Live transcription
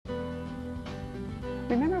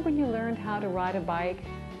Remember when you learned how to ride a bike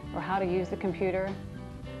or how to use the computer?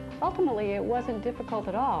 Ultimately, it wasn't difficult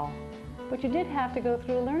at all, but you did have to go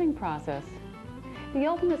through a learning process. The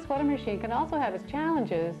Ultimate Sweater Machine can also have its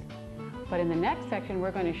challenges, but in the next section,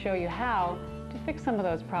 we're going to show you how to fix some of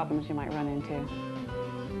those problems you might run into.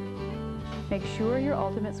 Make sure your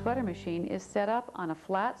Ultimate Sweater Machine is set up on a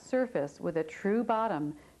flat surface with a true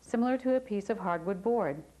bottom, similar to a piece of hardwood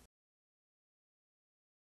board.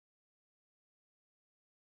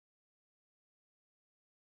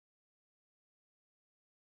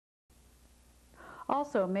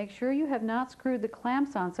 Also, make sure you have not screwed the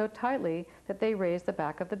clamps on so tightly that they raise the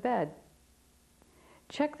back of the bed.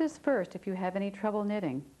 Check this first if you have any trouble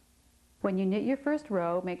knitting. When you knit your first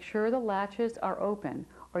row, make sure the latches are open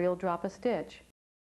or you'll drop a stitch.